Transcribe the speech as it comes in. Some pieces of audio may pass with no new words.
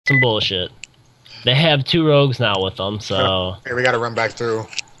some bullshit. They have 2 rogues now with them, so... Here, we gotta run back through.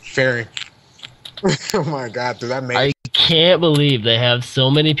 Fairy. Oh my god, dude, that made... I can't believe they have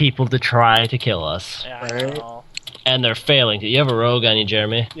so many people to try to kill us. Yeah, Right? I know. And they're failing. Do you have a rogue on you,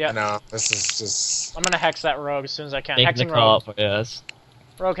 Jeremy? Yeah. No, this is just... I'm gonna hex that rogue as soon as I can. Make the Hexing call rogue. up for us.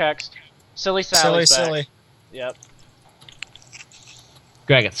 Rogue hexed. Silly Sally's back. Silly. Yep.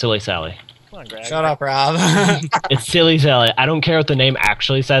 Greg, it's Silly Sally. Come on, Greg. Shut up, Rob. It's Silly Sally. I don't care what the name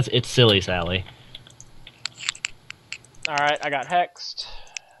actually says, it's Silly Sally. Alright, I got hexed.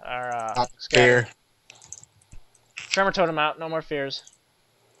 Not Scatter. fair. Tremor totem out, no more fears.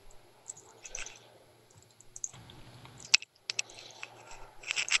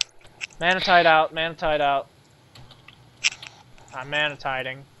 Manatide out, Manatide out. I'm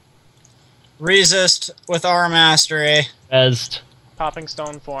Manatiding. Resist with our mastery. Rezzed. Popping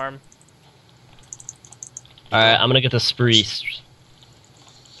stone form. Alright, I'm gonna get the spree.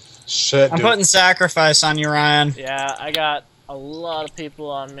 Shit, I'm dude. putting sacrifice on you, Ryan. Yeah, I got a lot of people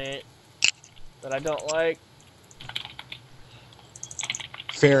on me that I don't like.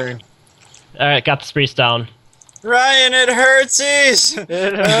 Fearing. Alright, got the spree down. Ryan, it hurtsies!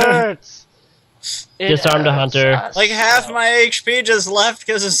 It hurts! It Disarmed a hurts hunter. us. Like half my HP just left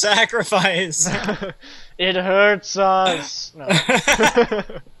because of sacrifice. It hurts us. No.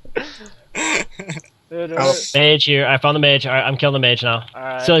 It hurts. Mage here. I found the mage. Alright, I'm killing the mage now.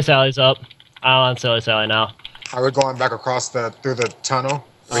 Alright. Silly Sally's up. I'm on Silly Sally now. Are we going back across through the tunnel?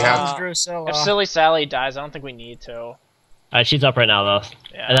 We have... Drusilla. If Silly Sally dies, I don't think we need to. Alright, she's up right now, though.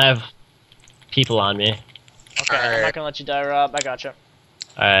 Yeah. And I have people on me. Okay, I'm Alright. not gonna let you die, Rob. I gotcha.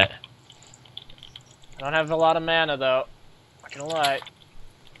 Alright. I don't have a lot of mana, though. Not gonna lie.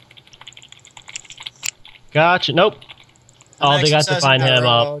 Gotcha. Nope. Oh, they got to Exercising find that him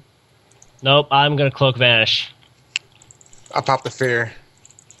up. rogue. Nope, I'm gonna cloak vanish. I popped the fear.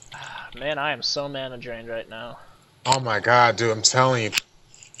 Man, I am so mana drained right now. Oh my god, dude, I'm telling you.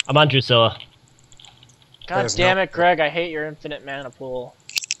 I'm on Drusilla. God There's damn no- it, Greg, I hate your infinite mana pool.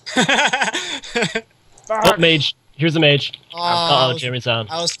 Oh, mage. Here's the mage. Oh, Uh-oh, Jeremy's down.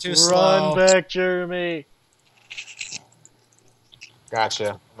 I was too Run slow. back, Jeremy.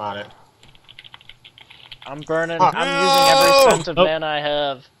 Gotcha. I'm on it. I'm burning. Oh, I'm no! using every cent of Nope. mana I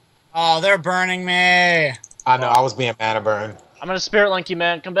have. Oh, they're burning me. I know, I was being mana burn. I'm gonna spirit link you,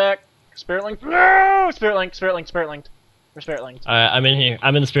 man. Come back. Spirit link. No! Spirit link. Spirit link. Spirit linked. We're spirit linked. Alright, I'm in here.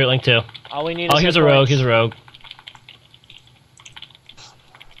 I'm in the spirit link too. All we need Oh, is here's hit a rogue. points. Here's a rogue.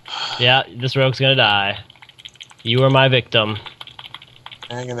 Yeah, this rogue's gonna die. You are my victim.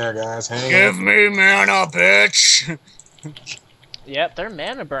 Hang in there, guys. Hang in. me mana, bitch. Yep, they're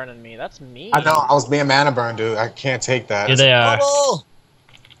mana burning me. That's mean. I know, I was being mana burn, dude. I can't take that. Here they are. Bubble.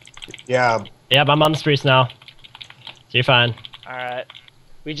 Yeah, Yep, I'm on the spruce now. So you're fine. Alright.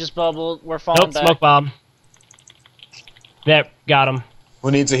 We just bubbled. We're falling Nope, back. smoke bomb. Yep, got him. who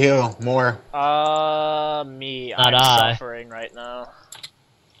needs a heal? More. Me. Not I'm I. suffering right now.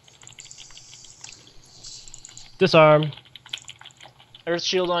 Disarm. Earth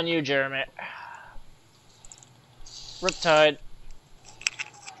shield on you, Jeremy. Riptide.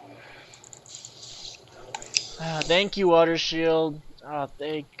 Thank you, water shield. Oh,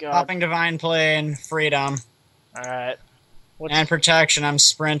 thank God. Popping divine plane, freedom, Alright. and protection. I'm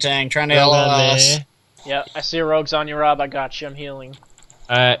sprinting, trying to Rogue on LOS. me. Yep, I see a rogue's on you, Rob. I got you. I'm healing.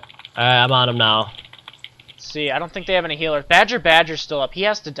 Alright, I'm on him now. See, I don't think they have any healers. Badger's still up. He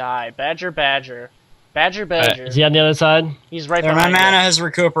has to die. Badger. Alright, is he on the other side? He's right There, my behind mana you. has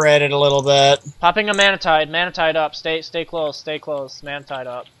recuperated a little bit. Popping a Manatide. Manatide up. Stay close. Stay close. Manatide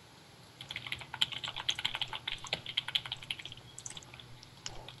up.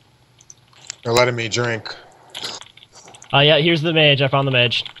 They're letting me drink. Oh yeah, here's the mage. I found the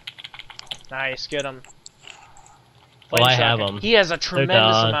mage. Nice. Get him. Oh, I have Shotgun. him. He has a tremendous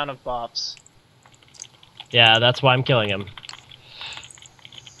gone. amount of buffs. Yeah, that's why I'm killing him.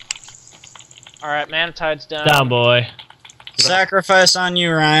 Alright, Manatide's down. Down, boy. Sacrifice on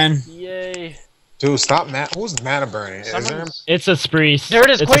you, Ryan. Yay. Dude, stop who's mana burning? Is there? Someone's... It's a spree. There it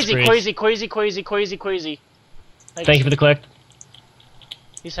is. It's a Quasi. spree. Thank you for the click.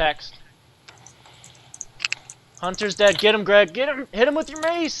 He's hexed. Hunter's dead. Get him, Greg. Get him. Hit him with your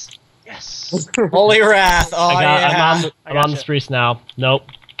mace. Yes. Holy wrath. Oh, yeah. I'm on the spree now. Nope.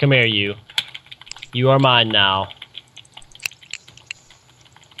 Come here, you. You are mine now.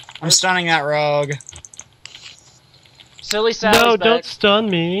 I'm stunning that rogue. Silly Sally's No, back. don't stun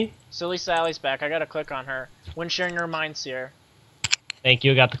me. Silly Sally's back. I gotta click on her. When sharing your mind, Seer. Thank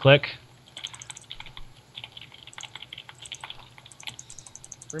you. Got the click.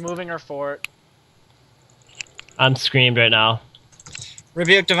 Removing her fort. I'm screamed right now.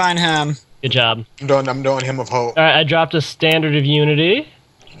 Rebuke Divine Hem. Good job. I'm doing Hymn of Hope. All right, I dropped a Standard of Unity.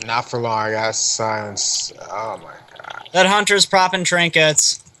 Not for long. I got silence. Oh my god. That hunter's propping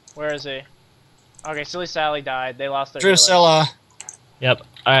trinkets. Where is he? Okay, Silly Sally died. They lost their healer. Drusilla. Yep.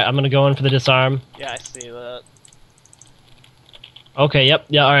 All right, I'm gonna go in for the disarm. Yeah, I see that. Okay. Yep.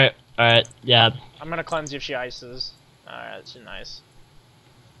 Yeah. All right. All right. Yeah. I'm gonna cleanse you if she ices. Alright, that's nice.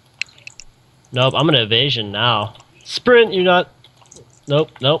 Nope. I'm gonna evasion now. Sprint. You're not. Nope.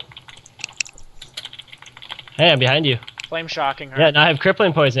 Nope. Hey, I'm behind you. Flame shocking her. Yeah. Now I have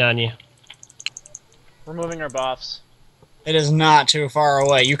crippling poison on you. Removing her buffs. It is not too far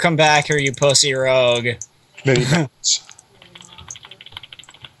away. You come back here, you pussy rogue. Maybe.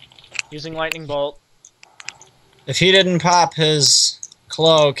 Using lightning bolt. If he didn't pop his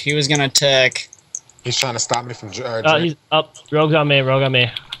cloak, he was gonna tick. He's trying to stop me from. He's up. Rogue's on me. Rogue on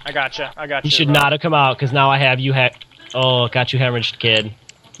me. I gotcha. I gotcha. You should not have come out because now I have you. Oh, got you hemorrhaged, kid.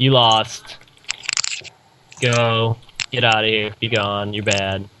 You lost. Go. Get out of here. Be gone. You're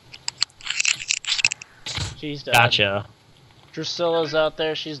bad. She's dead. Gotcha. Drusilla's out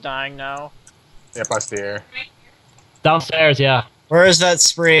there. She's dying now. Yep, I see her. Downstairs, yeah. Where is that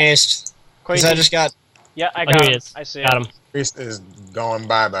priest? Because I Quasi- just got... Yeah, I Oh, got here he him. is. I see Got him. him. Priest is going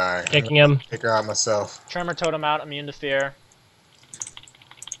bye-bye. Kicking him. Take her out myself. Tremor totem out. Immune to fear.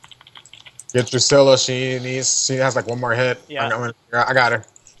 Get Drusilla. She has like one more hit. Yeah. I got her.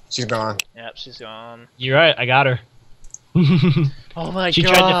 She's gone. Yep, she's gone. You're right. I got her. Oh my She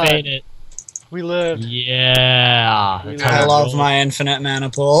god. tried to feint it. We lived. Yeah. We That's love how I it love rolls. my infinite mana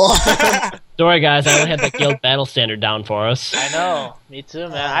pool. Sorry, guys. I only had the guild battle standard down for us. I know. Me too,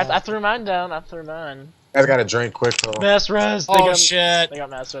 man. I threw mine down. I threw mine. You guys got to drink quick though. Mass res. They Oh got, shit. They got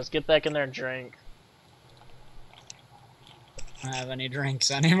mass res. Get back in there and drink. I don't have any drinks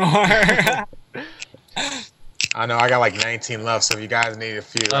anymore. I know. I got like 19 left, so if you guys need a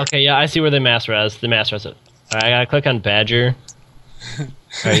few. Okay, yeah. I see where the mass res. The mass res. Alright, I gotta click on Badger.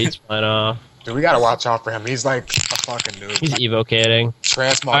 Alright, he's flying off. Dude, we gotta watch out for him. He's like a fucking noob. He's evocating.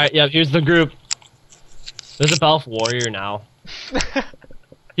 Transmog. Alright, yeah, here's the group. There's a Belf warrior now.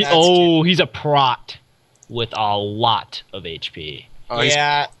 He's a prot with a lot of HP. Oh,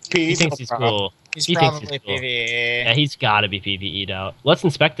 yeah, He thinks he's cool. he's He thinks probably he's cool. PvE. Yeah, he's gotta be PvE'd out. Let's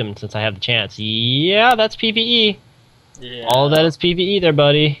inspect him since I have the chance. Yeah, that's PvE. Yeah. All of that is PvE there,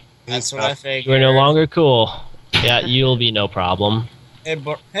 buddy. That's what I figured. You're no longer cool. Yeah, you'll be no problem. Hey,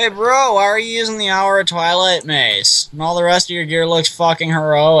 bro, why are you using the Hour of Twilight Mace? And all the rest of your gear looks fucking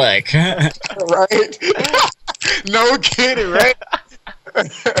heroic. Right? No kidding, right? You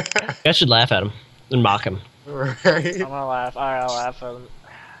guys should laugh at him and mock him. Right? I'm gonna laugh. Alright, I'll laugh at him.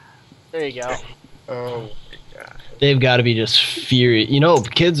 There you go. Oh my god. They've got to be just furious. You know,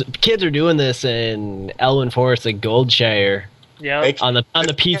 kids are doing this in Elwyn Forest, like Goldshire. Yep. On the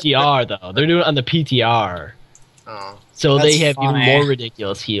PTR though, they're doing it on the PTR. Oh. So That's they have funny. even more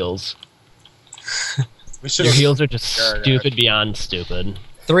ridiculous heels. We should Their have. heels are just Sure, guys. stupid beyond stupid.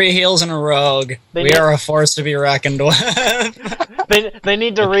 3 heals and a rogue. They We need- are a force to be reckoned with. They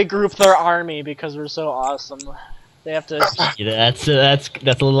need to regroup their army because we're so awesome. They have to. Yeah, that's a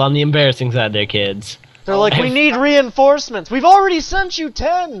little on the embarrassing side there, kids. They're like, we need reinforcements. We've already sent you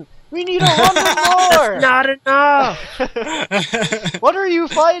 10. We need 100 more. Not enough. What are you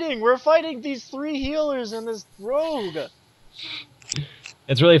fighting? We're fighting these 3 healers and this rogue.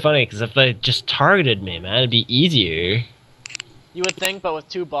 It's really funny because if they just targeted me, man, it'd be easier. You would think, but with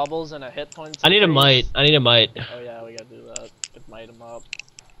 2 bubbles and a hit point. I need a mite. I need a mite. Oh yeah, we gotta do that. Get mite him up.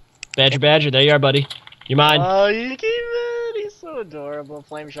 Badger, there you are, buddy. You're mine. Oh, you keep it. He's so adorable.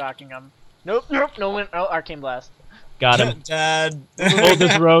 Flame shocking him. Nope, no win. Oh, arcane blast. Got him. Dad. Hold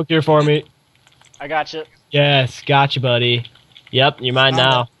this rogue here for me. I got you. Yes, got you, buddy. Yep, you're mine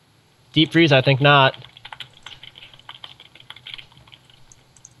now. Deep freeze, I think not.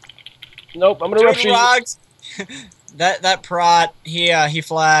 Nope, I'm gonna rupture you. Rocks. That prot, he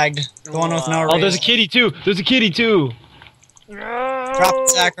flagged. The one with no Oh, reason. there's a kitty too. There's a kitty too. Drop the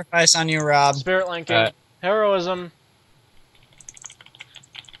sacrifice on you, Rob. Spirit linking. Alright. Heroism.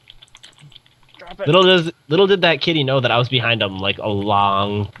 Drop it. Little did that kitty know that I was behind him like a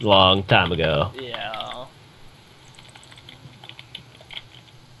long time ago. Yeah.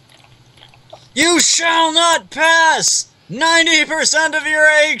 You shall not pass 90% of your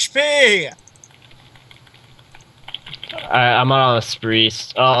HP. Alright, I'm on a spree.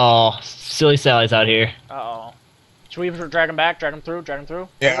 Uh oh, Silly Sally's out here. Uh-oh. Should we drag him back? Drag him through? Drag him through?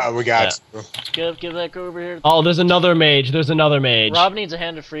 Yeah, we got you. Give that over here. Oh, there's another mage. Rob needs a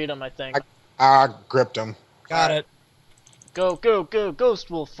hand of freedom, I think. I gripped him. Got it. Go, Ghost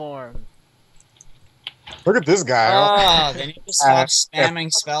Wolf form. Look at this guy. Oh, they need to stop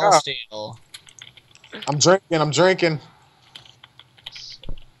spamming spell steal. I'm drinking.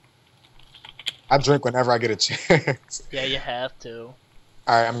 I drink whenever I get a chance. Yeah, you have to.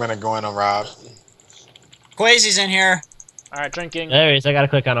 Alright, I'm gonna go in on Rob. Quasi's in here. Alright, drinking. There he is. I gotta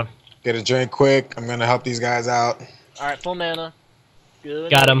click on him. Get a drink quick. I'm gonna help these guys out. Alright, full mana.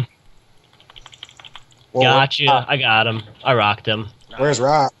 Good. Got him. Whoa, Gotcha. I got him. I rocked him. Where's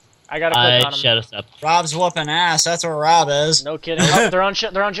Rob? I gotta click on him. Shut us up. Rob's whooping ass. That's where Rob is. No kidding. Oh, they're on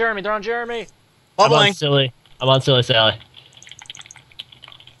Jeremy. They're on Jeremy. I'm on Bubbling. silly. I'm on silly Sally.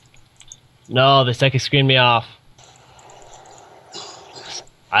 No, the psychic screened me off.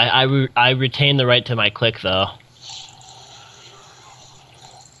 I retain the right to my click though.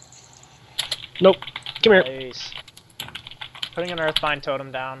 Nope. Come here. Nice. Putting an Earthbind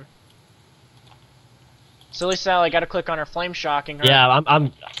totem down. Silly Sally, gotta click on her. Flame shocking her. Yeah,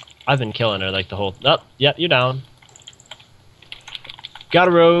 I've been killing her like the whole. Oh, yep, you're down. Got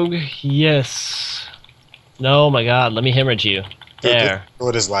a rogue. Yes. No, my God. Let me hemorrhage you. There.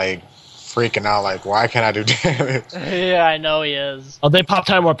 Dude is like freaking out. Like, why can't I do damage? Yeah, I know he is. Oh, they pop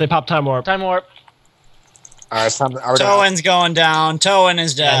time warp. They pop time warp. Time warp. All right, it's time. Towen's going down. Towen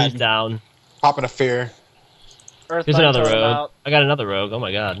is Yeah, dead. he's down. Popping a fear. Earthbind Here's another totem rogue. out. I got another rogue. Oh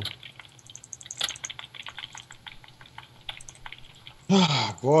my God.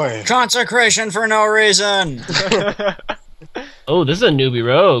 Boy. Consecration for no reason. Oh, this is a newbie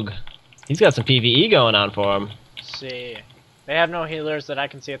rogue. He's got some PvE going on for him. See. They have no healers that I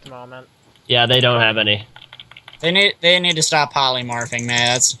can see at the moment. Yeah, they don't have any. They need to stop polymorphing,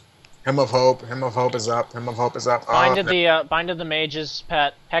 man. That's Hymn of Hope. Hymn of Hope is up. Hymn of Hope is up. Binded the mage's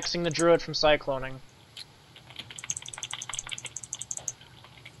pet, hexing the druid from cycloning.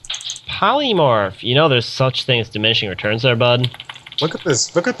 Polymorph. You know there's such thing as diminishing returns there, bud. Look at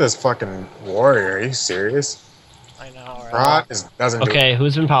this. Look at this fucking warrior. Are you serious? I know, right? Rod doesn't do Okay,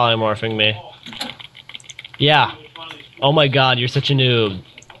 who's been polymorphing me? Yeah. Oh my God, you're such a noob.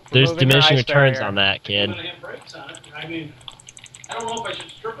 There's Removing diminishing her ice returns barrier. on that, kid.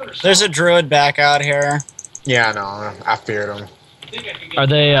 there's a druid back out here. Yeah, I know. I feared him. Are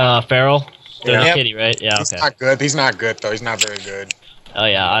they feral? They're Yeah. the kitty, right? Yeah, He's okay. not good. He's not good though. He's not very good. Oh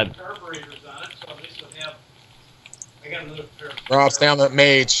yeah, Rob, stay on the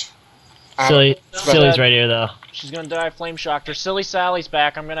mage. Silly's right here though. She's gonna die. Flame shocked her. Silly Sally's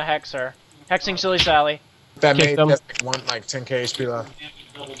back. I'm gonna hex her. Hexing Silly Sally. That Kick mage them. has like 10k HP left.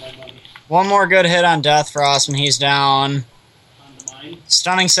 One more good hit on Death Frost and he's down.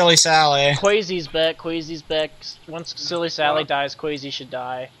 Stunning Silly Sally. Quasi's back. Quasi's back. Once Silly Sally dies, Quasi should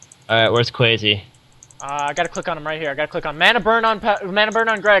die. Alright, where's Quasi? I gotta click on him right here. I gotta click on Mana Burn on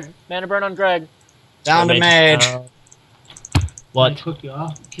Greg. Mana Burn on Greg. Down to mage. What?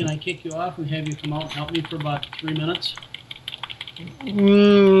 Can I kick you off and have you come out and help me for about 3 minutes? I would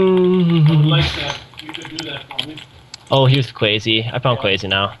Mm. like that. You could do that for me. Oh, here's Quasi. I found Quasi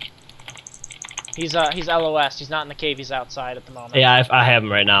now. He's LOS. He's not in the cave. He's outside at the moment. Yeah, I have him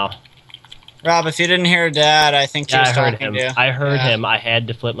right now. Rob, if you didn't hear Dad, I think she Yeah, was I heard talking him. to you. I heard Yeah. him. I had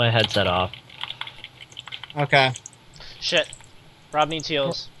to flip my headset off. Okay. Shit. Rob needs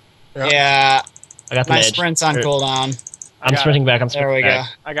heals. Yeah. Yeah, I got the my edge. sprint's on cooldown. I I'm got sprinting back. I'm There sprinting we go. back.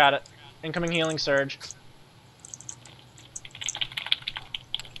 I got it. Incoming healing surge.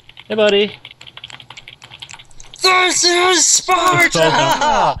 Hey, buddy. This is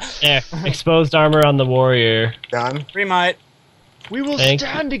Sparta! There. Exposed armor on the warrior. Done. Remight. We will Thank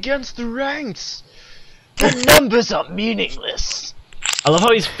stand against the ranks. The numbers are meaningless. I love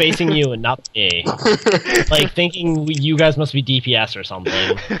how he's facing you and not me. Like, thinking you guys must be DPS or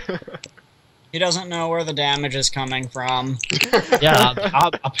something. He doesn't know where the damage is coming from. Yeah,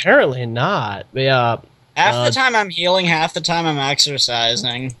 apparently not. But yeah, Half the time I'm healing, half the time I'm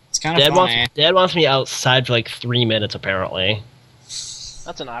exercising. It's kind of funny. Dad wants me outside for like 3 minutes, apparently.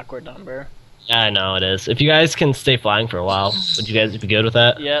 That's an awkward number. Yeah, I know it is. If you guys can stay flying for a while, would you guys be good with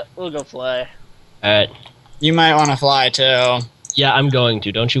that? Yeah, we'll go fly. Alright. You might want to fly too. Yeah, I'm going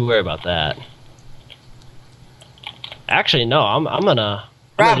to. Don't you worry about that. Actually, no, I'm gonna...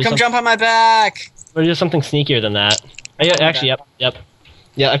 Rob, come jump on my back! I'm gonna do something sneakier than that. Oh, yeah, actually, yep.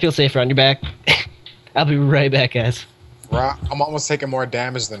 Yeah, I feel safer on your back. I'll be right back, guys. Rob, I'm almost taking more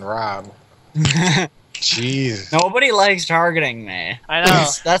damage than Rob. Jeez. Nobody likes targeting me. I know.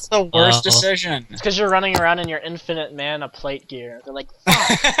 That's the worst decision. It's because you're running around in your infinite mana plate gear. They're like,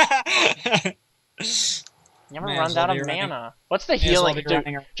 you never May run as well down be of running- mana. What's the May as well healing? be Dude,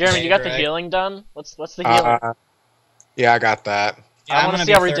 running around Jeremy, you got the Greg. healing done? What's the healing? Yeah, I got that. Yeah, I I'm wanna gonna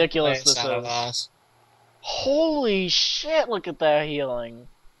see be how third ridiculous place this out of is. us. Holy shit! Look at that healing.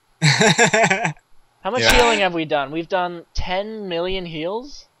 How much Yeah. healing have we done? We've done 10 million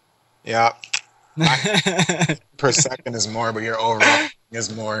heals? Yeah. Per second is more, but your overall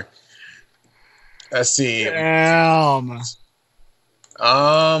is more. Let's see. Damn.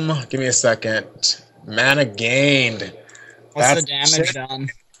 Give me a second. Mana gained. What's the That's damage shit. done?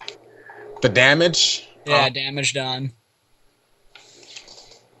 The damage? Yeah, damage done.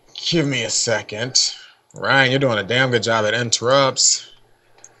 Give me a second. Ryan, you're doing a damn good job at interrupts.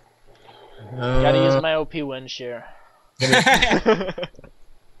 Gotta use my OP win share.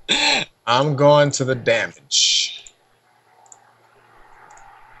 I'm going to the damage.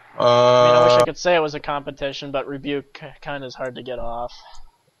 I mean, I wish I could say it was a competition, but Rebuke kind of is hard to get off.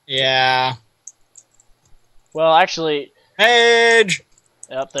 Yeah. Well, actually, Age!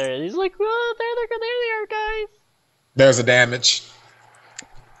 up there, he's like, well, there they are, guys. There's a damage.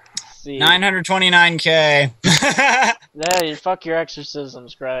 Let's see. 929k. Yeah, you fuck your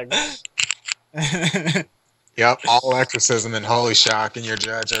exorcisms, Greg. Yep, all exorcism and holy shock and your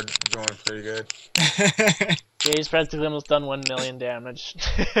judge are doing pretty good. Yeah, he's practically almost done 1 million damage.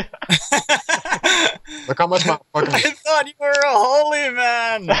 Look how much my fucking. I thought you were a holy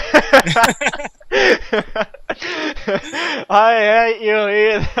man. I hate you,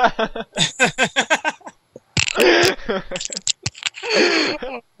 Ethan.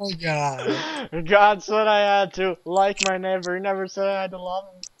 Oh god. God said I had to like my neighbor. He never said I had to love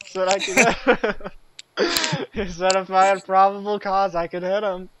him. He said I could. He said if I had probable cause, I could hit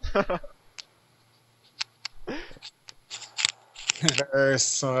him. There's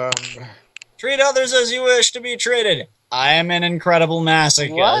some. Treat others as you wish to be treated. I am an incredible What?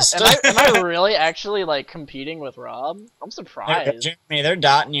 masochist. Am I really actually like competing with Rob? I'm surprised. Jeremy, they're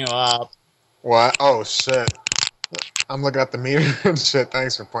dotting you up. What? Oh shit. I'm looking at the meter and shit.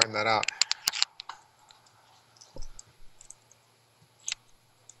 Thanks for pointing that out.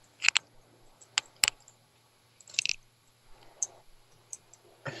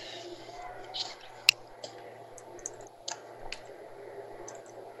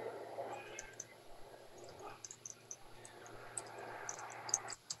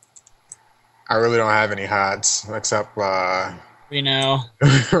 I really don't have any HOTS except We know.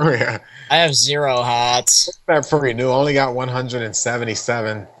 yeah. I have 0 hots. That for renew only got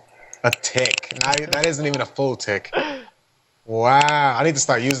 177 a tick. That isn't even a full tick. Wow, I need to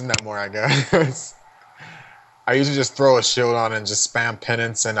start using that more, I guess. I usually just throw a shield on and just spam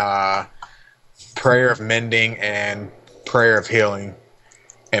penance and prayer of mending and prayer of healing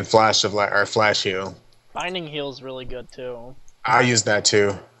and flash heal. Binding heal's really good too. I'll use that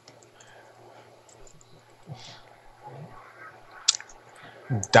too.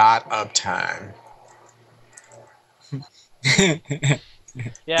 Dot uptime.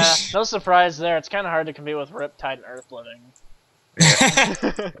 Yeah, no surprise there. It's kind of hard to compete with Riptide and Earth Living.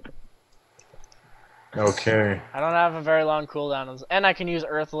 Okay. I don't have a very long cooldown, and I can use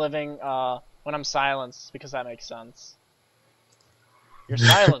Earth Living when I'm silenced, because that makes sense. You're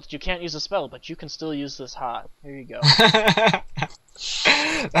silenced, you can't use a spell, but you can still use this hot. Here you go.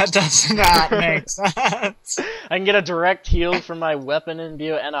 That does not make sense. I can get a direct heal from my weapon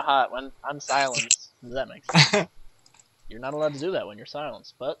imbue and a hot when I'm silenced. Does that make sense? You're not allowed to do that when you're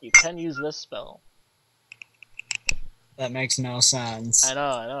silenced, but you can use this spell. That makes no sense. I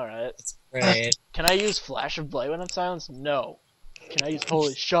know, right? Great. Can I use Flash of Blight when I'm silenced? No. Can I use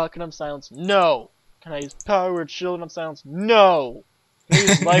Holy Shock when I'm silenced? No. Can I use Power Word Shield when I'm silenced? No. Can I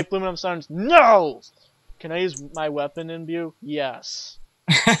use Life Bloom when I'm silenced? No. Can I use my weapon imbue? Yes.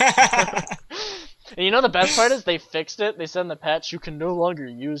 And you know the best part is they fixed it. They said in the patch you can no longer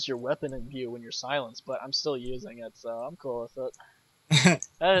use your weapon imbue when you're silenced, but I'm still using it, so I'm cool with it.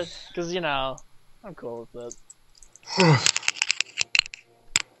 Because, you know, I'm cool with it.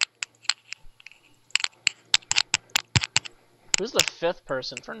 Who's the 5th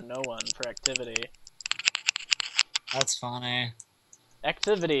person for no one for activity? That's funny.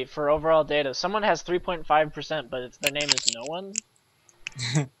 Activity for overall data. Someone has 3.5%, but their name is no one?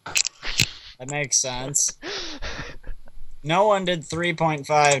 That makes sense. No one did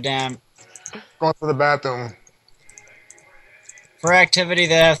 3.5, damn. Going to the bathroom. For activity,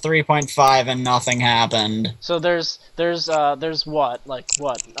 they have 3.5 and nothing happened. So there's what? Like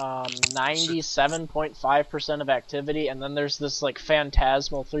what? 97.5% of activity, and then there's this like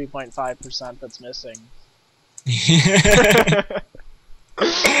phantasmal 3.5% that's missing.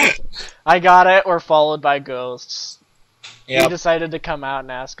 I got it. We're followed by ghosts. Yep. He decided to come out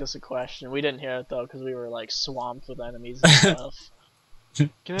and ask us a question. We didn't hear it though because we were like swamped with enemies and stuff. Can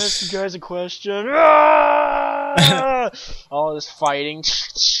I ask you guys a question? All this fighting.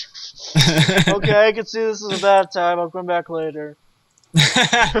 Okay, I can see this is a bad time. I'll come back later.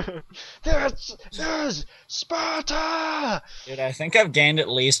 There's Sparta! Dude, I think I've gained at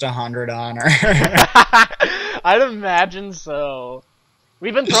least 100 honor. I'd imagine so.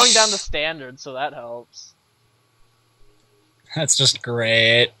 We've been throwing down the standard, so that helps. That's just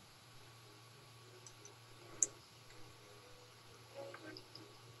great.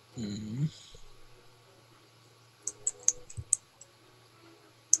 Hmm.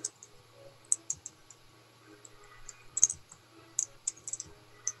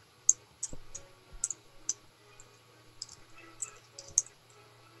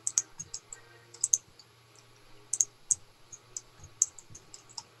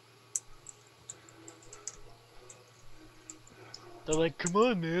 They're like, come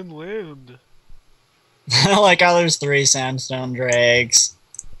on, man, land. I like how there's 3 sandstone drakes.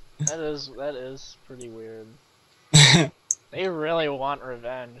 That is pretty weird. They really want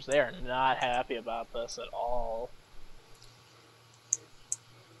revenge. They are not happy about this at all.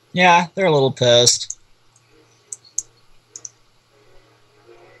 Yeah, they're a little pissed.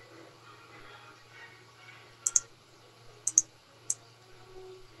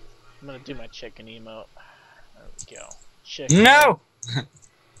 I'm gonna do my chicken emote. There we go. Chicken. No!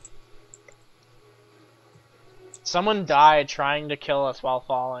 Someone died trying to kill us while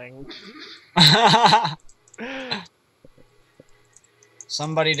falling.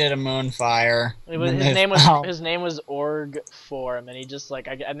 Somebody did a moonfire. His name was Org Form, and he just like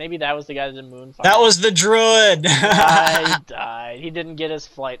maybe that was the guy that did moonfire. That was the druid. He died. He didn't get his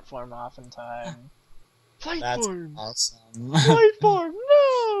flight form off in time. Flight That's form. awesome. Flight form.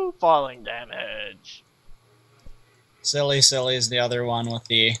 No falling damage. Silly is the other one with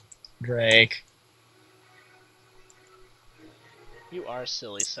the drake. You are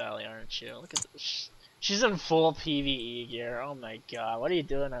silly, Sally, aren't you? Look at this. She's in full PvE gear. Oh my god, what are you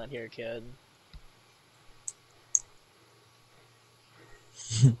doing out here, kid?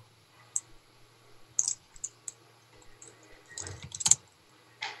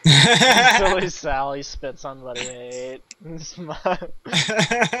 Silly Sally spits on Buddyhate.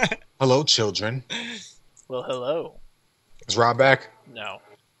 Hello, children. Well, hello. Is Rob back? No.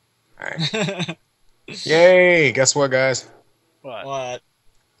 Alright. Yay! Guess what, guys? What? What?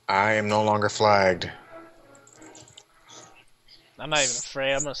 I am no longer flagged. I'm not even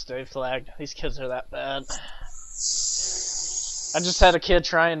afraid. I'm gonna stay flagged. These kids are that bad. I just had a kid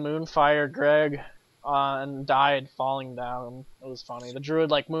try and moonfire Greg and died falling down. It was funny. The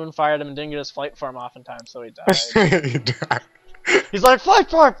druid like moonfired him and didn't get his flight form off in time, so he died. He died. He's like, flight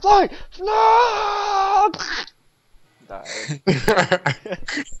form! Fly! No! Died.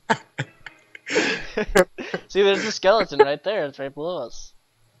 See, there's the skeleton right there. It's right below us.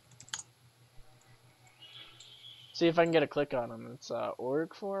 See if I can get a click on him. It's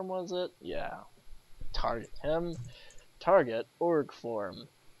org form, was it? Yeah. Target him. Target org form.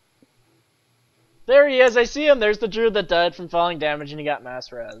 There he is. I see him. There's the druid that died from falling damage and he got mass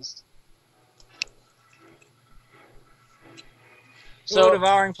rezzed. So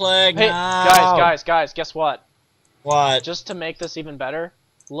devouring plague. Hey, no. guys, guess what? What? Just to make this even better,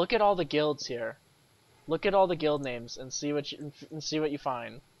 look at all the guilds here. Look at all the guild names and see what you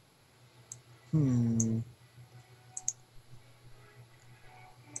find.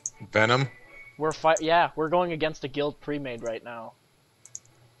 Venom? We're going against a guild pre-made right now.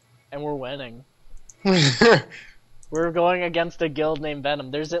 And we're winning. We're going against a guild named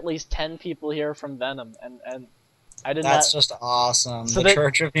Venom. There's at least 10 people here from Venom, and I did That's not... just awesome. So the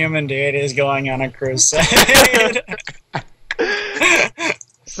Church of Humandeity is going on a crusade.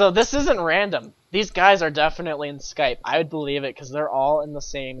 So this isn't random. These guys are definitely in Skype. I would believe it because they're all in the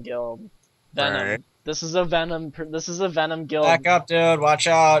same guild. Venom. Right. This is a Venom guild. Back up, dude. Watch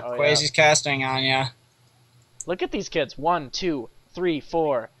out. Oh, Quasi's casting on ya. Look at these kids. 1, 2, 3,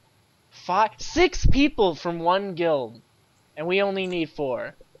 4, 5, 6 people from one guild. And we only need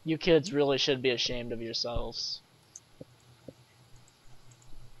 4. You kids really should be ashamed of yourselves.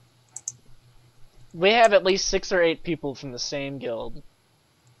 We have at least 6 or 8 people from the same guild.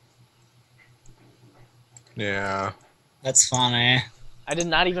 Yeah. That's funny. I did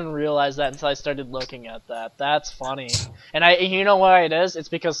not even realize that until I started looking at that. That's funny. And you know why it is? It's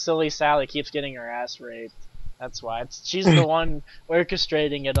because Silly Sally keeps getting her ass raped. That's why. She's the one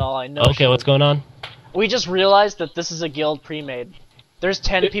orchestrating it all. I know. Okay, what's going on? We just realized that this is a guild pre-made. There's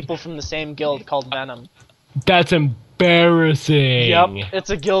 10 people from the same guild called Venom. That's embarrassing. Yep, it's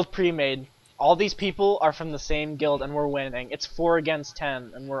a guild pre-made. All these people are from the same guild and we're winning. It's 4 against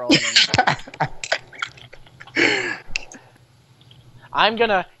 10 and we're owning.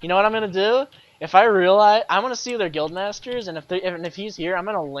 You know what I'm gonna do? If I realize, I'm gonna see their guild masters, and if he's here, I'm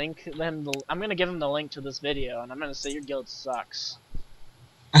gonna link them. I'm gonna give him the link to this video, and I'm gonna say your guild sucks.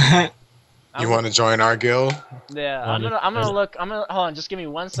 You want to join our guild? Yeah, I'm gonna look. Hold on. Just give me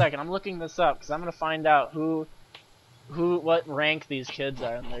 1 second. I'm looking this up because I'm gonna find out what rank these kids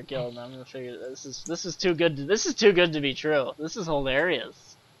are in their guild. And I'm gonna figure this is too good. This is too good to be true. This is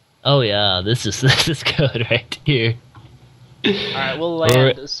hilarious. Oh yeah, this is good right here. Alright, we'll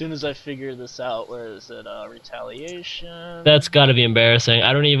land as soon as I figure this out. Where is it? Retaliation. That's gotta be embarrassing.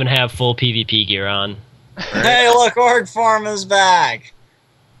 I don't even have full PvP gear on. Hey, look, Org Form is back.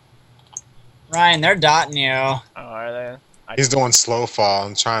 Ryan, they're dotting you. Oh, are they? He's doing slow fall.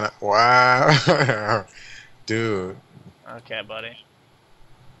 I'm trying to. Wow. Dude. Okay, buddy.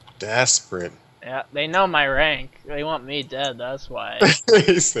 Desperate. Yeah, they know my rank. They want me dead, that's why.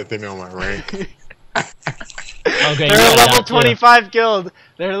 He said they know my rank. Okay, They're a level 25 guild.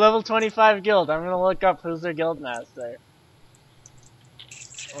 They're a level 25 guild. I'm gonna look up who's their guild master.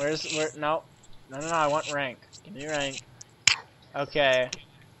 No, I want rank. Give me rank. Okay.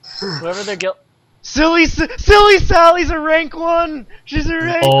 Whoever their guild. Silly Sally's a rank 1. She's a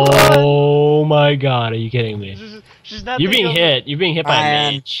rank 1. Oh my god, are you kidding me? She's not. You're being hit. You're being hit by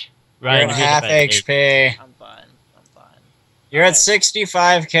a mage. Ryan, You're you're at half being hit by a mage. HP. I'm fine. You're at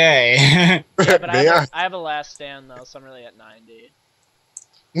 65k. Yeah, but Yeah. I have a last stand though, so I'm really at 90.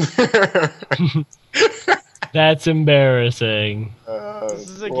 That's embarrassing. This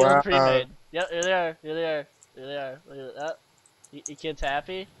is a guild pre-made. Yep, here they are. Here they are. Look at that. You kids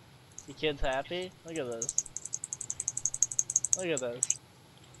happy? You kids happy? Look at this. Look at this.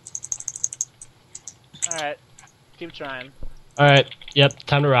 Alright. Keep trying. Alright, yep,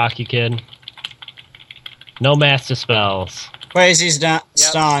 time to rock you, kid. No master spells. Quasi's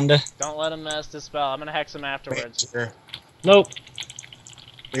stunned. Don't let him mess this spell. I'm gonna hex him afterwards. Nope.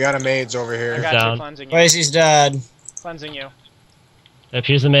 We got a mage over I here. got Down. you cleansing you. Quasi's dead. Cleansing you. Yep,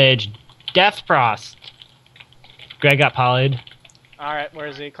 here's the mage. Death Frost. Greg got polyed. Alright, where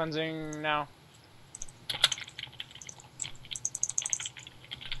is he? Cleansing now.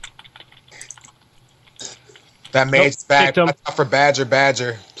 That mage's back. kicked him. Watch out for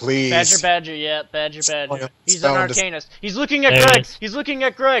Badger, please. Badger, yeah, Badger. He's an Stoned. arcanist. He's looking at There he Greg. is. He's looking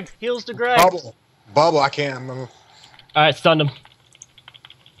at Greg. Heals to Greg. Bubble, I can't. Alright, stunned him.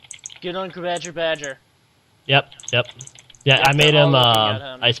 Get on Badger. Yep. Yeah, Yeah, I made they're him, all looking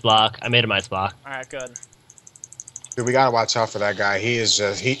at him. ice block. I made him ice block. Alright, good. Dude, we gotta watch out for that guy. He is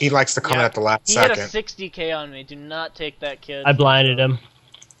just he likes to come in at the last He had second. a 60k on me. Do not take that kid. I blinded him.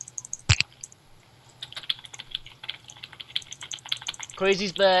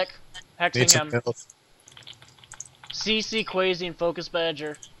 Quasi's back. Need Hexing some him. milk. CC Quasi and Focus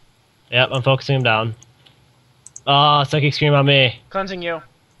Badger. Yep, I'm focusing him down. Oh, psychic scream on me. Cleansing you.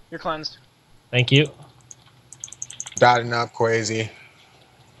 You're cleansed. Thank you. Dotting up, Quasi.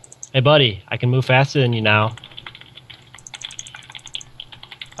 Hey, buddy, I can move faster than you now.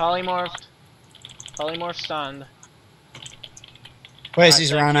 Polymorphed. Polymorph stunned.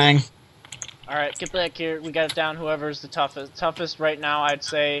 Quasi's running. Alright, get back here. We got it down. Whoever's the toughest. Toughest right now, I'd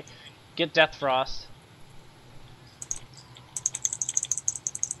say get Death Frost.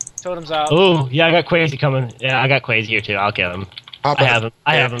 Totem's out. Oh, yeah, I got Quasi coming. Yeah, I got Quasi here too. I'll kill him. Pop I up. have him.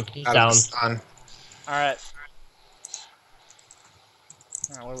 I have him. He's Out of down. the sun. Alright.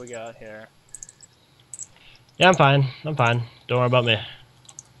 Alright, what do we got here? Yeah, I'm fine. I'm fine. Don't worry about me.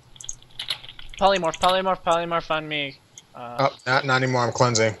 Polymorph on me. Oh, not anymore. I'm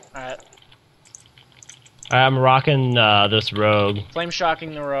cleansing. Alright. Alright, I'm rocking this rogue. Flame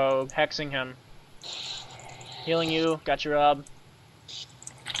shocking the rogue, hexing him. Healing you, got your rub.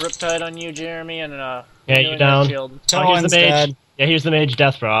 Riptide on you, Jeremy, and Yeah, healing you're down. Shield. Oh, here's the Someone's mage. dead. Yeah, here's the mage,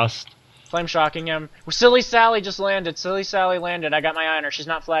 Death Frost. Flame shocking him. Silly Sally just landed. Silly Sally landed. I got my eye on her. She's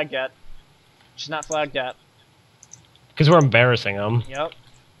not flagged yet. She's not flagged yet. Because we're embarrassing him. Yep.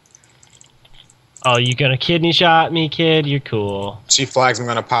 Oh, you gonna kidney shot me, kid? You're cool. She flags. I'm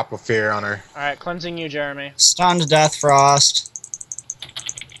gonna pop a fear on her. Alright, cleansing you, Jeremy. Stunned Death Frost.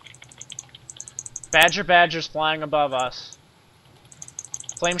 Badger's flying above us.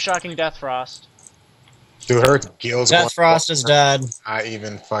 Flame shocking Death Frost. Dude, her guild's going. Death Frost is dead. I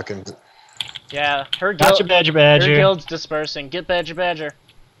even fucking. Yeah, her Gotcha, guild. Her Badger. guild's dispersing. Get Badger.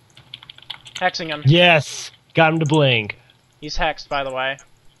 Hexing him. Yes! Got him to blink. He's hexed, by the way.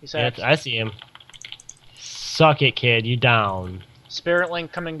 He's Yeah, hexed. I see him. Suck it, kid. You down. Spirit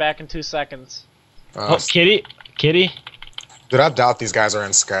Link coming back in 2 seconds. Oh, kitty. Kitty. Dude, I doubt these guys are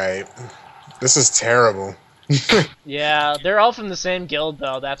in Skype. This is terrible. Yeah, they're all from the same guild,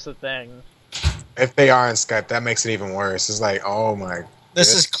 though. That's the thing. If they are in Skype, that makes it even worse. It's like, oh my.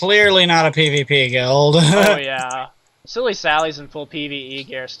 This is clearly not a PvP guild. Oh, yeah. Silly Sally's in full PvE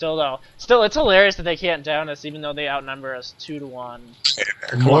gear. Still though, it's hilarious that they can't down us, even though they outnumber us 2 to 1.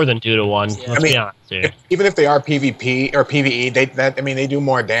 More than 2 to 1. Yeah. Let's be honest here. Even if they are PvP or PvE, they do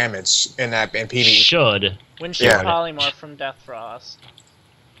more damage in PvE. Should. Windshield Yeah. polymorph from Death Frost.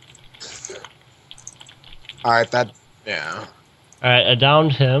 All right, yeah. Alright, I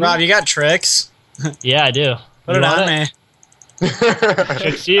downed him. Rob, you got tricks? Yeah, I do. Put You it want on me.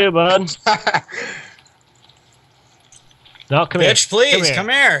 Tricks you, bud. No, come Bitch, please, here. come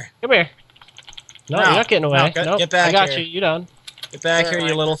here. Come here. No, No. you're not getting away. No, Nope. get back I got here. you. You done. Get back Where here, am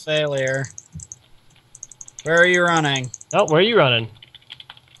you I? little failure. Where are you running? Oh, where are you running?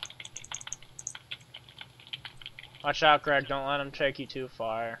 Watch out, Greg. Don't let him take you too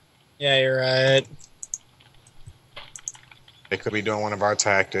far. Yeah, you're right. They could be doing one of our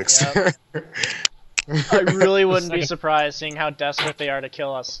tactics. Yep. I really wouldn't be Second. surprised seeing how desperate they are to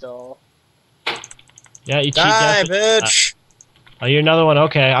kill us still. Yeah, you cheat. Die, death. bitch! Oh, you're another one.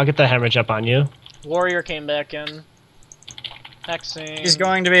 Okay, I'll get the hemorrhage up on you. Warrior came back in. Hexing. He's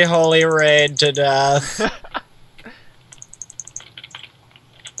going to be holy raid to death.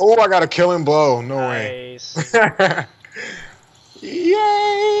 Oh, I got a killing blow. No way. Nice.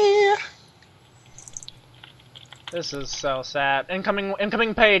 Yay! This is so sad.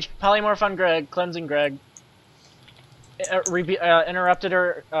 Incoming page. Polymorph on Greg. Cleansing Greg. Interrupted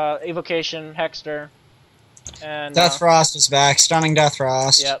her evocation. Hexed her. And Death Frost is back. Stunning Death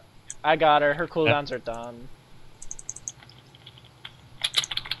Frost. Yep. I got her. Her cooldowns are done.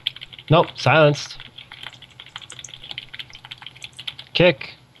 Nope, silenced.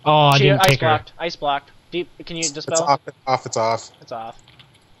 Kick. Oh, I didn't ice kick her. blocked. Ice blocked. Deep. Can you It's dispel? off. It's off. It's off. It's off.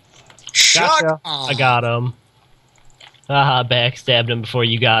 Shut Gotcha. up. I got him. Haha, backstabbed him before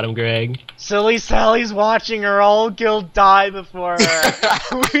you got him, Greg. Silly Sally's watching her whole guild die before her.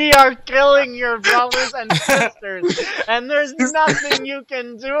 We are killing your brothers and sisters, and there's nothing you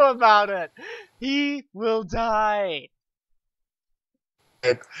can do about it. He will die.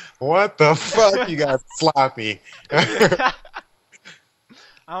 What the fuck? You got sloppy.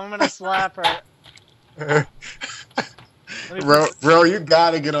 I'm gonna slap her. Bro, you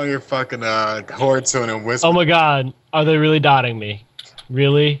gotta get on your fucking horde tune and whisper. Oh my god, are they really dotting me?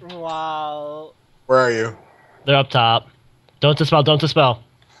 Really? Wow. Where are you? They're up top. Don't dispel, don't dispel.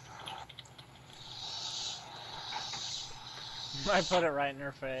 I put it right in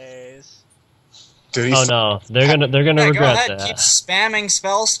her face. Dude, Oh no, they're gonna Yeah, go regret ahead. that. Keep spamming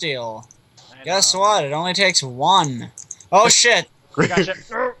spell steal. I Guess know. what? It only takes one. Oh shit! Gotcha.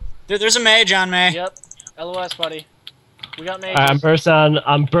 Dude, there's a mage on me. Yep. LOS, buddy. We got mages. Alright,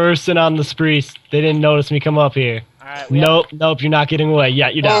 I'm bursting on the sprees. They didn't notice me come up here. Alright, Nope, you're not getting away. Yeah,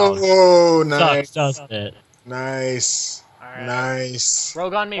 you're down. Oh, nice. Sucks, doesn't it? Nice. Alright. Nice.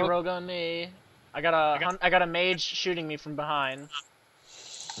 Rogue on me, rogue on me. I got a mage shooting me from behind.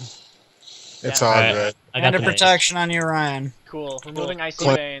 It's Yeah. all Alright. good. I got And a the nade. protection on you, Ryan. Cool. Removing icy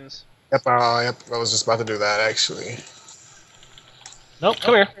Cool. veins. Yep, yep. I was just about to do that, actually. Nope,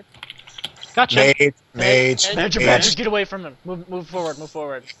 come here. Gotcha. Mage. Badger, get away from him. Move forward, move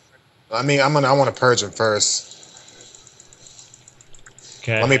forward. I mean, I want to purge him first.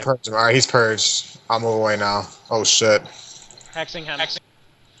 Okay. Let me purge him. All right, he's purged. I'll move away now. Oh shit. Hexing him.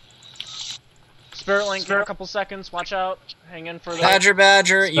 Spirit Link for a couple seconds. Watch out. Hang in for the.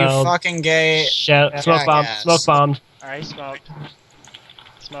 Badger, you Spelled. fucking gay. Smoke bomb, Jackass. smoke bomb. Alright, he smoked.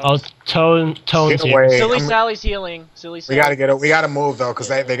 Smoked. Oh, tone's Get here. away. Silly I'm- Sally's healing. Silly We Sally. gotta move though, cause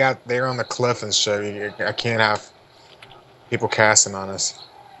they're on the cliff and shit. I can't have people casting on us.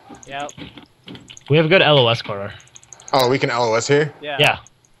 Yep. We have a good LOS corner. Oh, we can LOS here? Yeah. Yeah.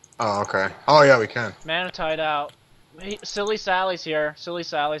 Oh, okay. Oh yeah, we can. Mana tied out. Silly Sally's here. Silly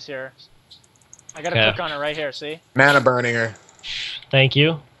Sally's here. I gotta Okay. click on it right here, see? Mana burning her. Thank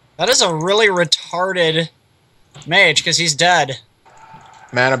you. That is a really retarded mage, because he's dead.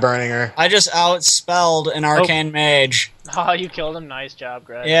 Mana burning her. I just outspelled an arcane mage. Oh, you killed him. Nice job,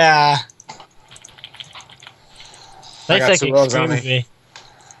 Greg. Yeah. I Nice got two rogues on extreme me.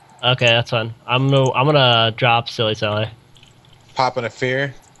 Okay, that's fine. I'm gonna drop Silly Sally. Popping a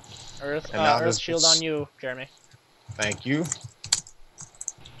fear. Earth, And now Earth this- shield on you, Jeremy. Thank you.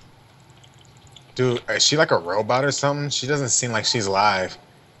 Dude, is she like a robot or something? She doesn't seem like she's alive.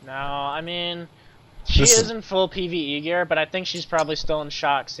 No, I mean, she Listen. is in full PvE gear, but I think she's probably still in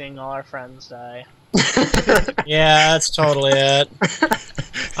shock seeing all our friends die. Yeah, that's totally it.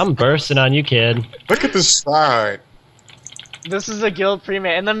 I'm bursting on you, kid. Look at this slide. This is a guild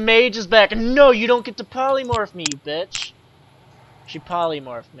pre-made, and the mage is back. No, you don't get to polymorph me, you bitch. She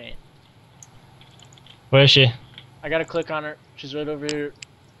polymorphed me. Where is she? I gotta click on her. She's right over here.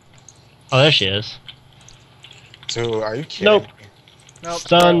 Oh, there she is. Dude, are you kidding? Nope. me? Nope.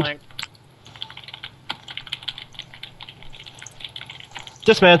 Stunned. Starlink.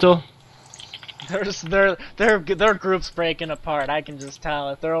 Dismantle. Their group's breaking apart. I can just tell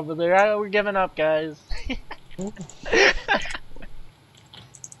it. They're over there. Oh, we're giving up, guys.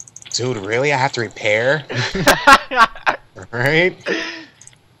 Dude, really? I have to repair? Right?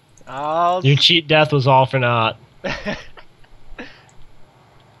 Oh, Your cheat death was all for naught.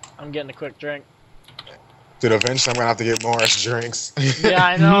 I'm getting a quick drink. Dude, eventually I'm gonna have to get Morris drinks. Yeah,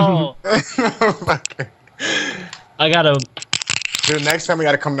 I know. I gotta. Dude, next time we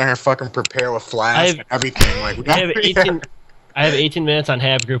gotta come down here and fucking prepare with flask and everything. Like, we I have gotta- 18. I have 18 minutes on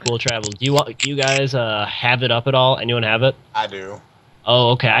Have Group Will Travel. Do you guys have it up at all? Anyone have it? I do.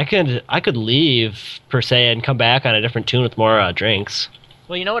 Oh, okay. I could leave per se and come back on a different tune with more drinks.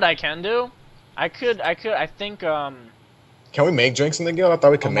 Well, you know what I can do? I think, Can we make drinks in the guild? I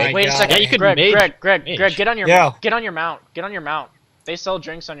thought we could Oh my make. wait a God. second. Yeah, you could Greg, mage. Greg, Mage. get on your Yeah. get on your mount. Get on your mount. They sell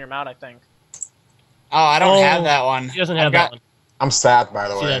drinks on your mount, I think. Oh, I don't Oh, have that one. He doesn't I've have got- that one. I'm sad, by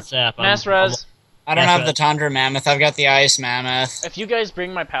the See way. that sap? Mass res. I don't That's have right. the Tundra Mammoth. I've got the Ice Mammoth. If you guys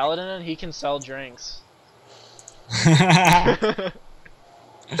bring my paladin in, he can sell drinks.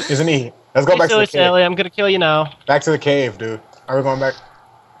 Isn't he? Let's go Hey, back to Silly the cave. Sally, I'm gonna kill you now. Back to the cave, dude. Are we going back?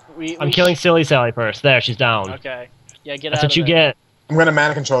 I'm killing Silly Sally first. There, she's down. Okay. Yeah, get That's out what of you there. get. I'm gonna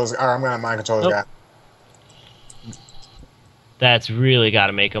mana control this. Or I'm gonna mind control this Nope. guy. That's really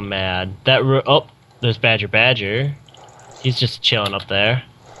gotta make him mad. Oh, there's Badger. He's just chilling up there.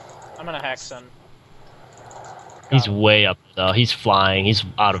 I'm gonna hex him. He's way up though. He's flying. He's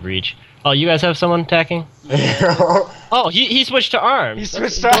out of reach. Oh, you guys have someone attacking? Oh, he switched to arms. He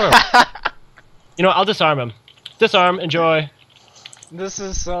That's switched adorable. to. You know what? I'll disarm him. Disarm. Enjoy. This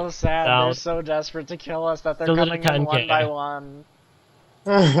is so sad. Down. They're so desperate to kill us that they're Still did a coming in 10K. one by one.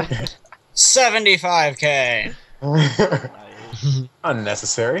 75k. Nice.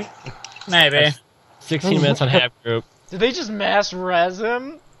 Unnecessary. Maybe. 16 minutes on Have Group. Did they just mass res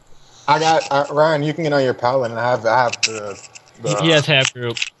him? I got Ryan. You can get on your paladin. I have the. He has Have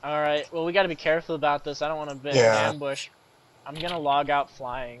Group. Alright, well, we gotta be careful about this. I don't want to be in Yeah. an ambush. I'm gonna log out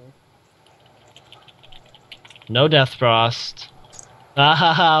flying. No Death Frost.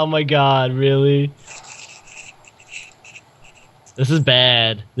 Ah, oh my god, really? This is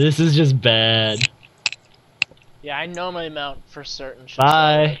bad. This is just bad. Yeah, I know my mount for certain. should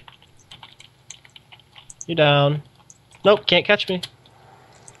Bye. You down. Nope, can't catch me.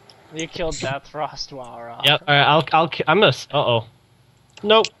 say. You killed Death Frost while we're off. Yep, alright, I'm gonna, uh-oh.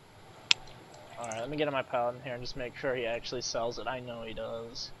 Nope. Alright, let me get on my paladin here and just make sure he actually sells it. I know he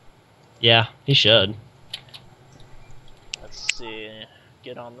does. Yeah, he should. Let's see.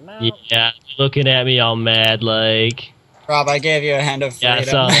 Get on the mount. Yeah, looking at me all mad like. Rob, I gave you a hand of Yeah, I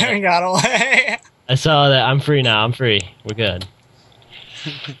freedom. saw that. and got away. I saw that. I'm free now. I'm free. We're good.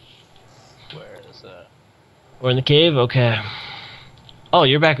 Where is it? We're in the cave? Okay. Oh,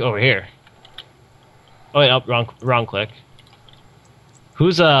 you're back over here. Oh, wait, oh, wrong click.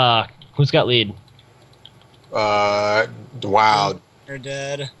 Who's got lead? Wow. You're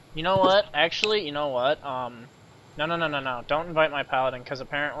dead. You know what? Actually, you know what? No. Don't invite my paladin, because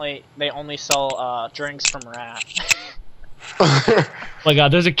apparently they only sell drinks from rat. Oh my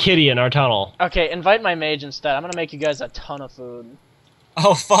god, there's a kitty in our tunnel. Okay, invite my mage instead. I'm gonna make you guys a ton of food.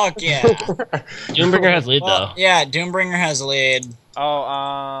 Oh, fuck yeah. Doombringer has lead, Well, though. yeah, Doombringer has lead.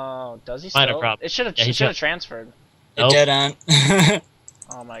 Oh, does he Minor still? problem. It should have Yeah, he should- transferred. It Nope. didn't.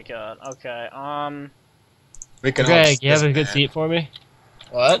 Oh my god. Okay. We can Greg, help you have this a good man. seat for me?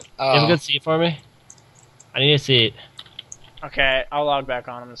 What? You have a Oh. good seat for me? I need a seat. Okay, I'll log back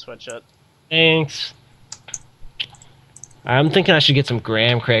on. I'm gonna switch it. Thanks. I'm thinking I should get some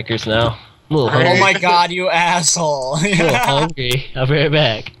graham crackers now. I'm a little Oh hungry. my god, you asshole. I'm a little hungry. I'll be right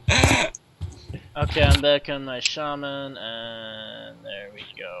back. Okay, I'm back on my shaman, and there we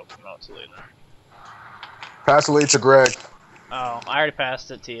go. Promote to leader. Pass the lead to Greg. Oh, I already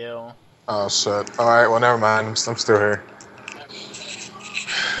passed it to you. Oh shit. All right. Well, never mind. I'm still here.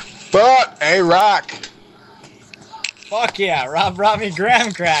 But hey, Rock. Fuck yeah, Rob brought me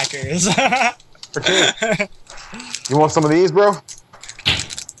graham crackers. Okay. You want some of these, bro?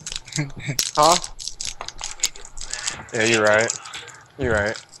 Huh? Yeah, you're right. You're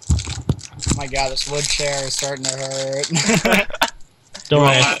right. Oh my god, this wood chair is starting to hurt. Don't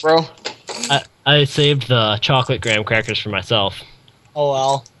worry. Bro. I saved the chocolate graham crackers for myself. Oh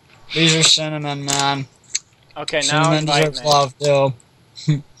well. These are cinnamon, man. Okay, now Cinnamon invite deserves me. love,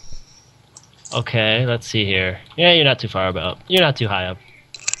 too. Okay, let's see here. Yeah, you're not too far up. You're not too high up.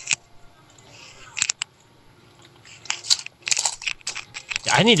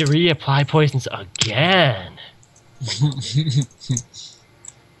 I need to reapply poisons again.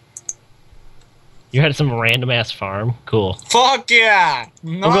 You had some random ass farm. Cool. Fuck yeah!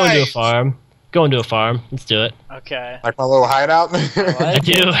 Nice. I'm going to a farm. Going to a farm. Let's do it. Okay. Like my little hideout. I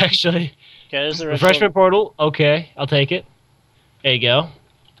do actually. Okay, there's the Refreshment portal. Okay, I'll take it. There you go.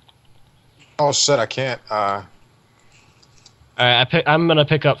 Oh shit, I can't. All right, I'm gonna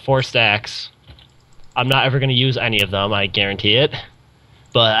pick up 4 stacks. I'm not ever gonna use any of them. I guarantee it.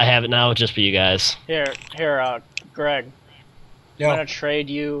 But I have it now just for you guys. Here, Greg. Yeah. I'm gonna trade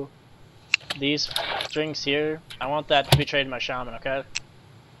you these drinks here. I want that to be traded to my shaman, okay?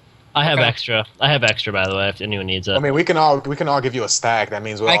 I have Okay. extra. I have extra, by the way, if anyone needs it. I mean, we can all give you a stack. That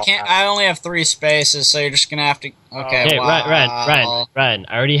means we. I can't. I only have 3 spaces, so you're just gonna have to. Okay. Hey, wow. Ryan,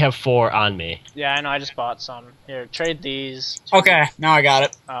 I already have 4 on me. Yeah, I know, I just bought some. Here, trade these. Okay, now I got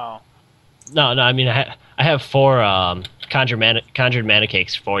it. Oh. No, I mean, I have 4 conjured mana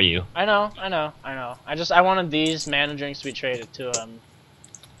cakes for you. I know. I wanted these mana drinks to be traded to,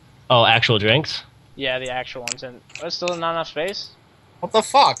 Oh, actual drinks? yeah, the actual ones. And there's still not enough space? What the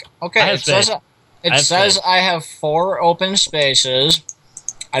fuck? I Okay, have it says space. it I have says space. I have 4 open spaces.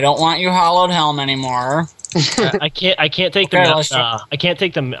 I don't want you hollowed helm anymore. I can't take Okay, the let's try- I can't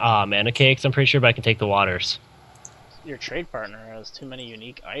take the mana cakes. I'm pretty sure, but I can take the waters. Your trade partner has too many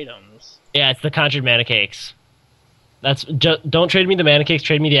unique items. Yeah, it's the conjured mana cakes. That's don't trade me the mana cakes.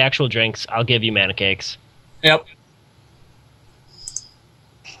 Trade me the actual drinks. I'll give you mana cakes. Yep.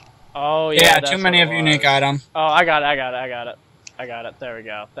 Oh, Yeah, that's too many what of it unique was. item. Oh, I got it. There we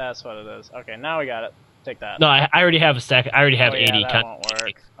go. That's what it is. Okay, now we got it. Take that. No, I already have a stack. I already have Oh, 80 yeah, that conjured won't mana work.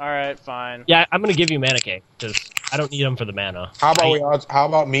 cakes. Alright, fine. Yeah, I'm gonna give you mana cake because I don't need them for the mana. How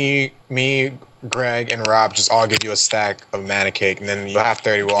about me, Greg, and Rob just all give you a stack of mana cake, and then you'll have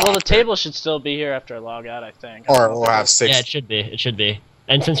 30 walls. Well, the table should still be here after I log out, I think. Or we'll have 6. Yeah, it should be. It should be.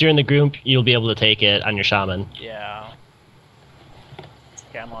 And since you're in the group, you'll be able to take it on your shaman. Yeah.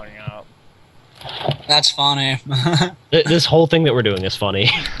 Okay, I'm logging out. That's funny. This whole thing that we're doing is funny.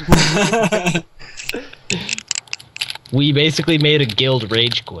 We basically made a guild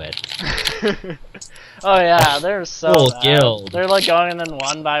rage quit. Oh yeah, they're so Full bad. guild. They're like going in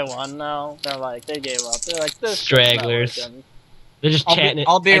one by one now. They gave up. They're like, this shit's not Stragglers. working. They're just chatting.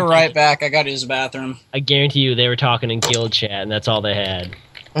 I'll be right back. I gotta use the bathroom. I guarantee you they were talking in guild chat, and that's all they had.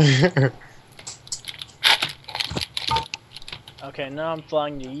 Okay, now I'm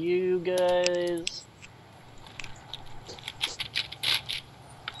flying to you guys.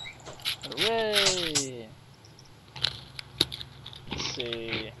 Hooray! Let's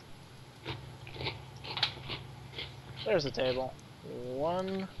see. There's the table. 1.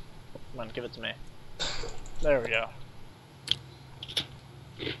 Come on, give it to me. There we go.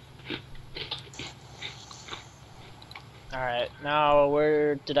 Alright, now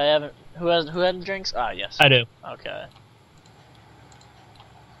where did I have it? Who had drinks? Ah, yes. I do. Okay.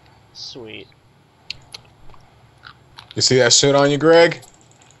 Sweet. You see that shit on you, Greg?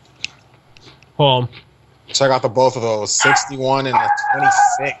 Hold on. Check out the both of those, 61 and a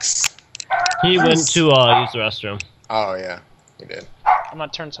 26. He went to use the restroom. Oh yeah, he did. I'm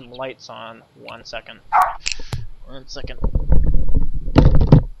gonna turn some lights on. 1 second. 1 second.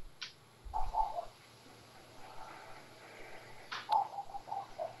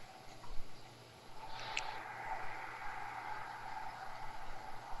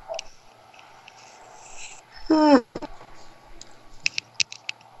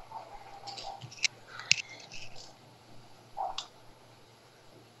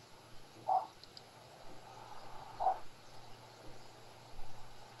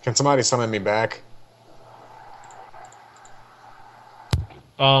 Can somebody summon me back?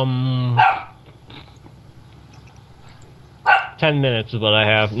 10 minutes is what I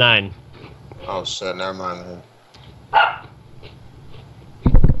have. 9. Oh shit, never mind then.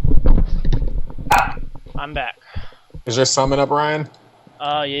 I'm back. Is your summon up, Ryan?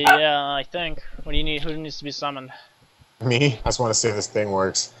 Yeah, I think. What do you need? Who needs to be summoned? Me? I just want to see if this thing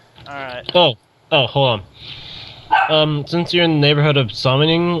works. Alright. Oh, hold on. Since you're in the neighborhood of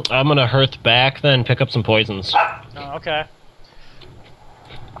summoning, I'm gonna hearth back, then pick up some poisons. Oh, okay.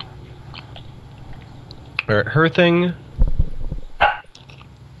 Or hearthing.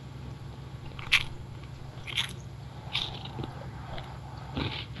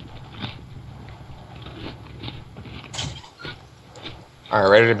 Alright,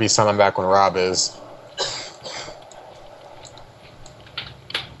 ready to be summoned back when Rob is.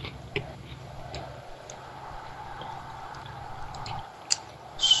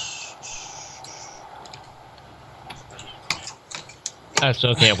 I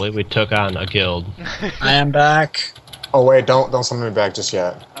still can't believe we took on a guild. I am back. Oh wait, don't summon me back just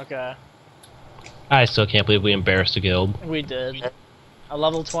yet. Okay. I still can't believe we embarrassed a guild. We did. A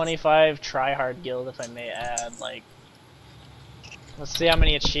level 25 tryhard guild, if I may add. Like, let's see how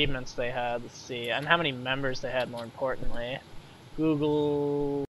many achievements they had. Let's see, and how many members they had. More importantly, Google.